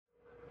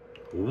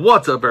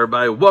What's up,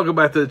 everybody? Welcome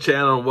back to the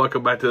channel and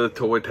welcome back to the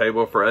toy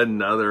table for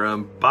another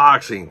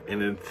unboxing.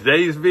 And in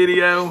today's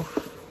video,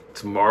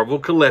 it's Marvel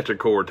Collector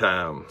Core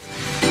time.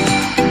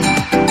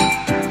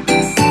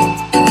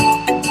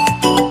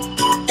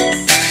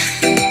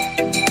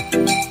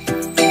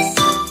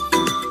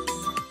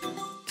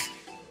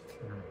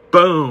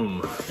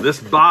 Boom! This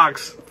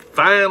box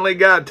finally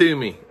got to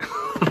me.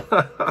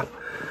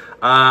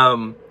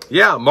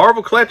 Yeah,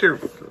 Marvel Collector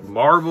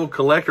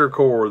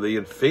Core, the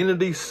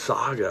Infinity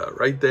Saga,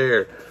 right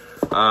there.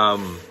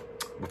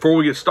 Before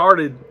we get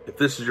started, if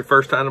this is your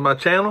first time to my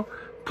channel,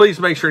 please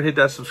make sure and hit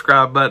that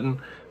subscribe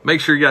button. Make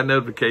sure you got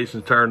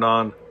notifications turned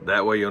on.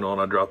 That way you'll know when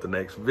I drop the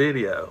next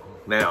video.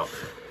 Now,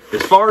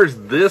 as far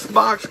as this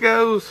box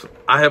goes,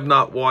 I have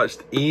not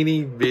watched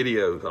any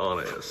videos on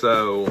it.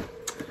 So,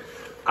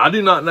 I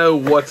do not know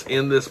what's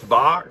in this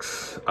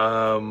box.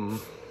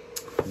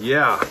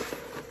 Yeah.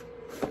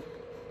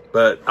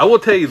 But I will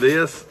tell you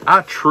this,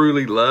 I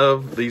truly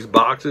love these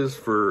boxes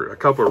for a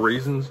couple of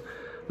reasons.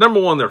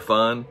 Number one, they're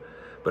fun.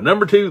 But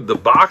number two, the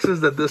boxes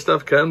that this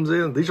stuff comes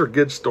in, these are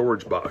good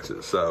storage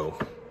boxes. So,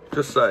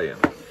 just saying.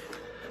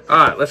 All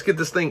right, let's get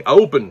this thing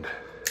opened.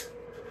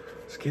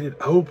 Let's get it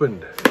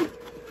opened.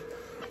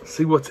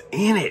 See what's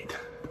in it.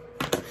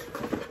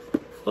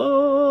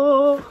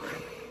 Oh.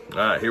 All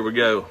right, here we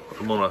go.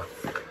 I'm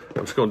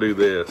just gonna do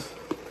this.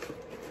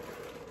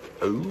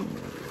 Ooh,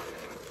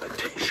 a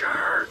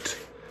t-shirt.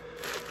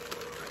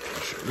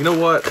 You know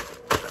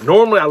what?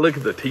 Normally I look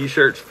at the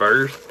t-shirts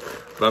first,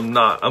 but I'm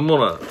not. I'm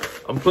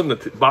putting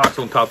the box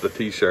on top of the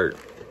t-shirt.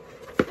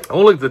 I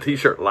want to look at the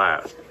t-shirt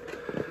last.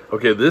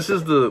 Okay, this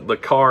is the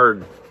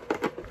card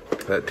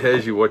that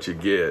tells you what you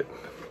get.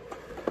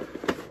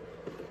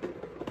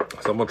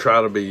 So I'm gonna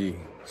try to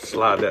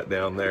slide that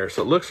down there.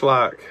 So it looks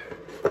like,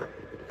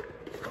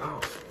 oh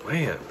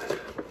man.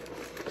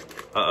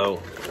 Uh-oh.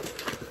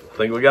 I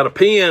think we got a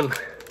pen.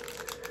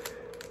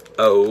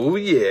 Oh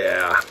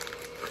yeah.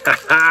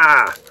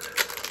 Ha-ha!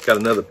 Got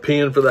another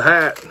pin for the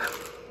hat.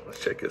 Let's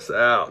check this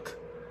out.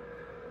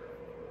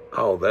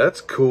 Oh,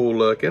 that's cool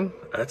looking.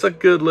 That's a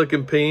good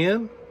looking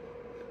pin.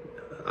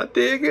 I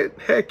dig it.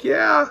 Heck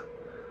yeah.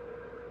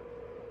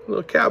 A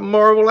little Captain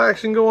Marvel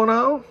action going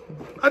on.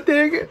 I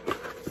dig it.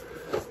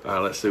 All right,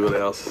 let's see what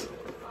else.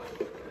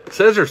 It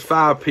says there's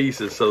 5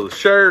 pieces. So the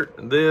shirt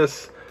and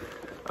this.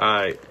 All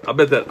right, I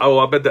bet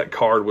that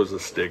card was a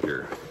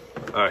sticker.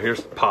 All right,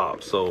 here's the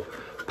pop. So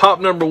pop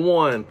number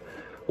 1.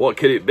 What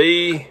could it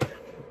be?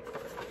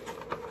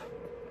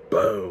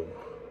 Boom.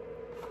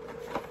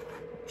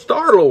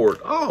 Star-Lord.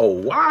 Oh,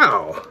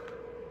 wow.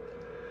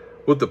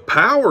 With the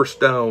Power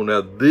Stone.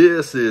 Now,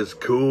 this is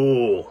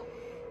cool.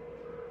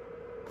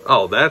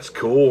 Oh, that's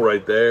cool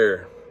right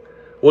there.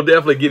 We'll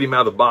definitely get him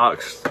out of the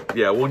box.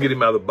 Yeah, we'll get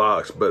him out of the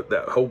box. But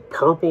that whole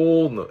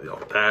purple, oh,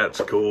 that's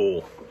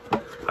cool.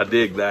 I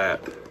dig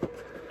that.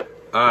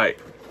 All right.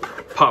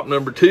 Pop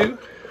number 2.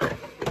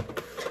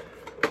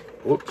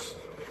 Whoops.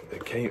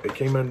 It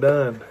came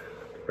undone.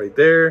 Right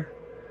there.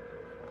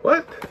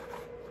 What?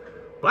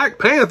 Black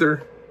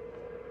Panther?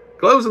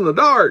 Glows in the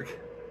dark.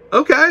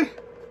 Okay.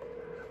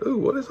 Ooh,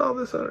 what is all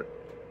this under?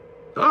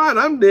 All right,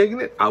 I'm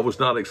digging it. I was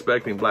not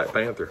expecting Black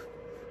Panther.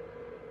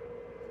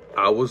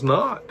 I was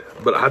not.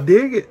 But I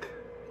dig it.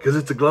 Because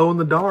it's a glow in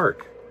the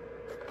dark.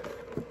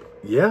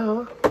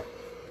 Yeah. All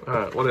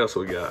right, what else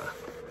we got?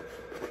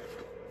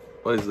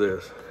 What is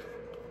this?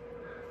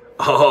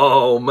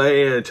 Oh,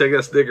 man. Check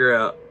that sticker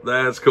out.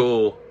 That's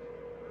cool.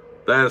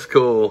 That's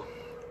cool.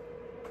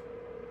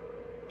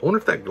 I wonder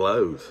if that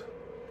glows.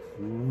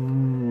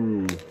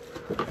 Ooh.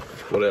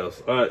 What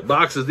else? All right,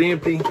 box is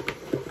empty.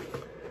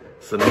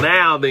 So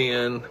now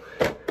then,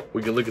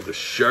 we can look at the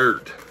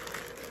shirt.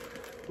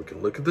 We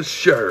can look at the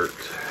shirt.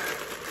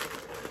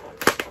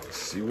 Let's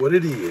see what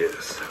it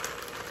is.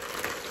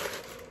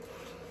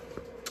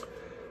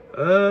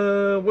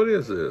 What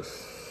is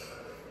this?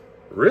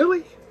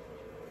 Really?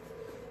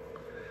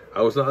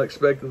 I was not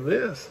expecting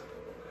this.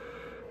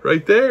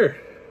 Right there.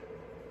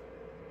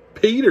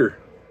 Peter,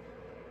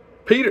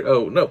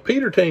 oh no,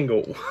 Peter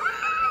Tingle.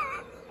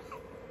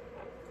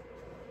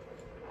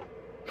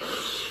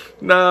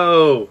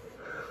 No.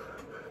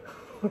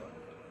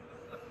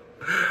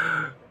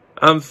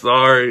 I'm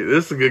sorry.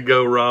 This could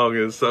go wrong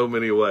in so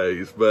many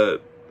ways,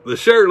 but the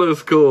shirt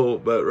looks cool,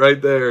 but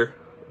right there.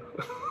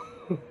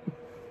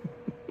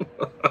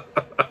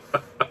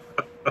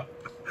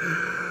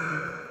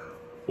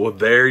 Well,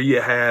 there you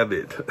have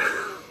it.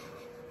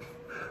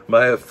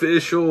 My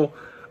official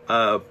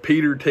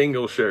Peter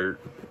Tingle shirt.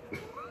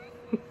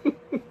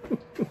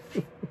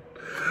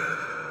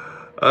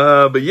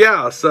 But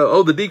yeah,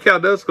 so, the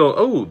decal does glow.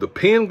 Oh, the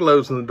pen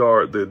glows in the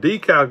dark. The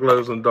decal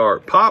glows in the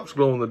dark. Pops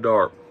glow in the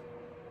dark.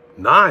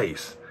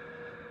 Nice.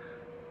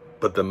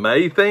 But the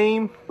May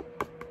theme,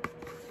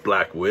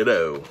 Black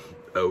Widow.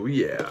 Oh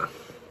yeah.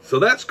 So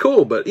that's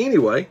cool. But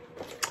anyway,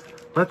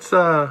 let's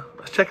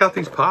check out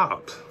these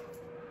pops.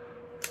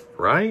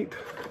 Right?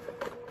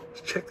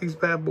 Let's check these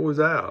bad boys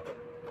out.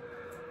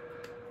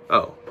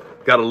 Oh,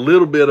 got a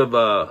little bit of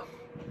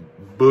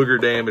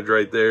booger damage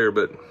right there,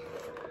 but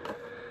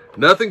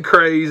Nothing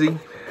crazy.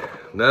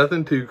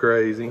 Nothing too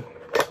crazy.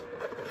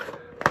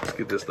 Let's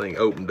get this thing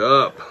opened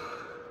up.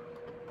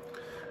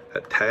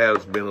 That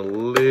tab's been a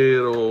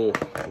little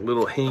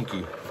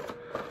hinky.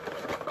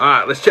 All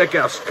right, let's check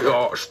out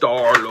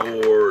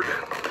Star-Lord.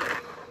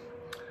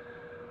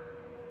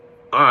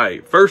 All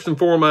right, first and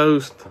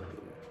foremost,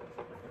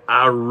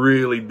 I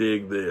really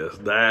dig this.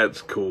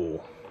 That's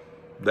cool.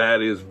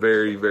 That is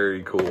very,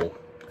 very cool.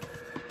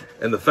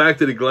 And the fact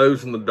that it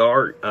glows in the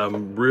dark,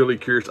 I'm really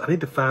curious. I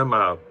need to find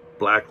my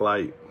black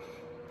light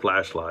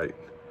flashlight.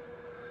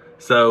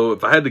 So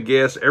if I had to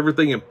guess,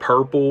 everything in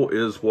purple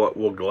is what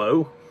will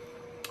glow.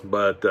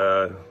 But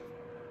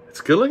it's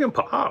a good looking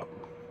pop.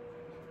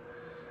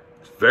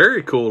 It's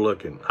very cool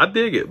looking. I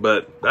dig it,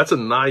 but that's a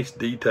nice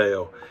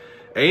detail.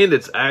 And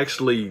it's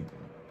actually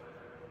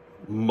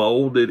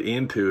molded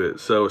into it,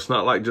 so it's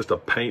not like just a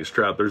paint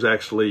strap. There's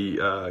actually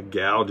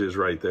gouges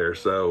right there.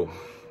 So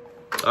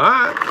all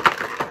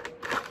right,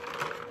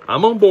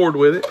 I'm on board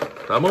with it.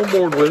 I'm on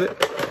board with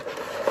it.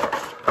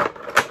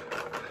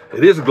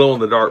 It is a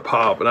glow-in-the-dark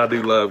pop, and I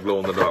do love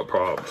glow-in-the-dark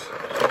pops.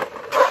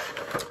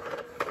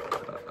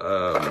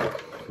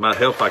 Might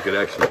help if I could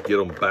actually get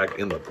them back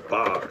in the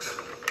box.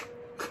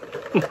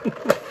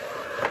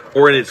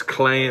 Or in its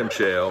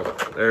clamshell.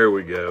 There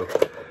we go.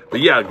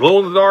 But yeah,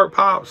 glow-in-the-dark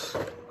pops,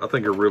 I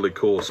think are really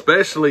cool,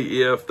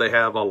 especially if they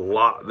have a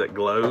lot that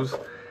glows.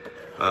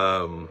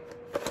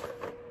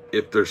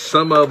 If there's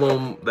some of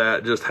them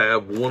that just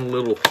have one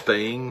little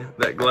thing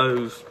that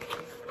glows,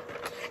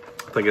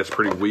 I think that's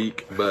pretty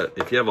weak. But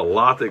if you have a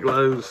lot that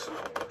glows,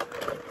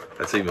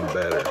 that's even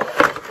better.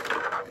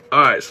 All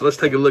right, so let's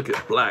take a look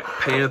at Black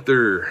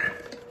Panther.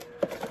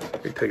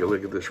 Let me take a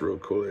look at this real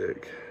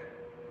quick.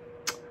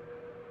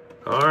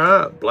 All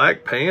right,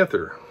 Black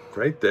Panther,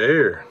 right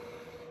there.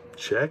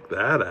 Check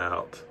that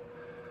out.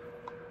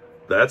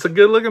 That's a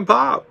good looking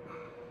pop.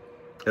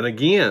 And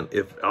again,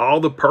 if all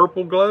the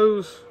purple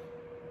glows,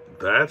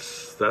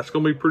 that's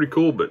gonna be pretty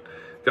cool. But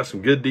got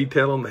some good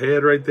detail on the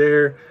head right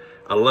there.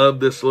 I love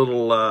this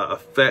little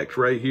effect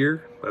right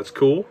here. That's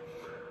cool.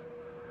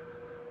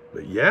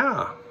 But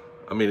yeah,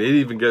 I mean, it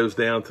even goes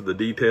down to the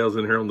details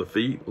in here on the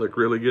feet. Look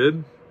really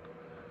good.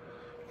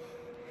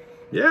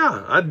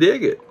 Yeah, I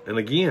dig it. And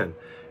again,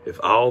 if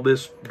all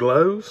this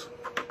glows,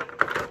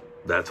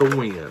 that's a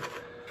win.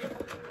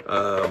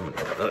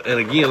 And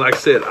again, like I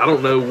said, I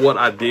don't know what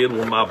I did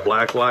with my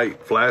black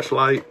light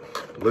flashlight.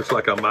 It looks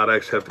like I might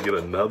actually have to get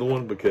another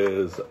one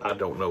because I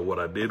don't know what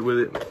I did with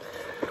it.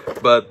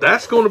 But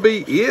that's going to be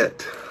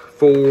it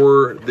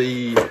for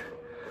the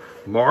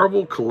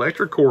Marvel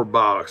Collector Core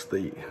box,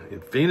 the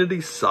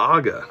Infinity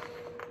Saga.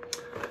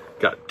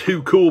 Got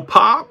two cool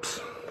pops.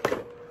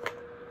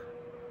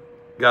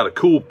 Got a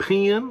cool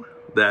pin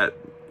that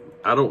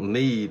I don't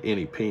need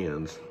any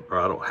pins, or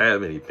I don't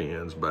have any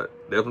pins, but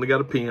definitely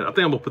got a pin. I think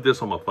I'm gonna put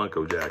this on my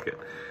Funko jacket.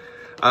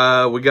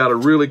 We got a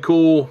really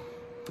cool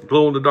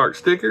glow-in-the-dark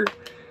sticker,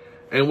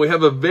 and we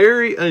have a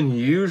very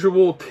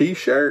unusual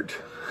t-shirt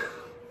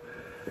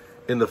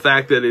in the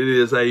fact that it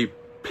is a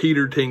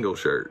Peter Tingle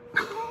shirt.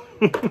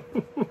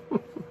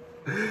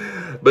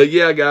 But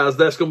yeah, guys,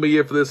 that's gonna be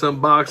it for this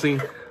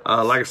unboxing.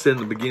 Like I said in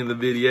the beginning of the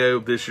video,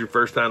 if this is your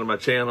first time on my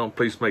channel,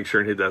 please make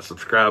sure and hit that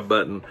subscribe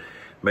button.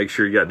 Make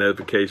sure you got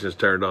notifications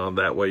turned on.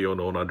 That way you'll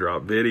know when I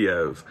drop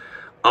videos.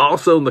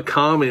 Also in the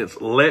comments,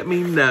 let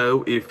me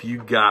know if you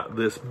got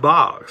this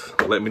box.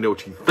 Let me know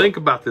what you think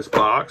about this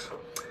box.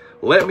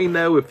 Let me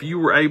know if you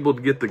were able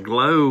to get the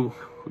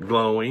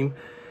glowing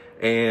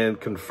and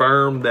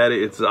confirm that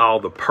it's all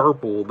the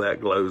purple that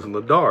glows in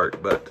the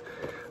dark. But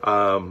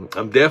I'm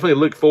definitely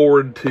looking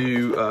forward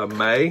to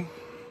May,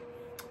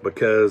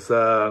 because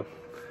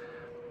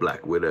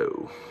Black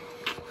Widow,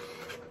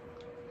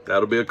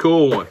 that'll be a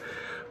cool one.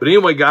 But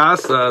anyway,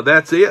 guys,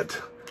 that's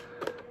it.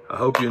 I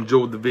hope you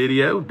enjoyed the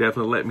video.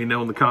 Definitely let me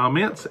know in the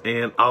comments.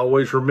 And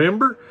always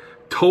remember,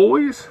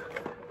 toys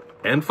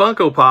and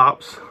Funko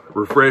Pops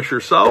refresh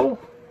your soul.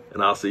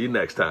 And I'll see you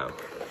next time.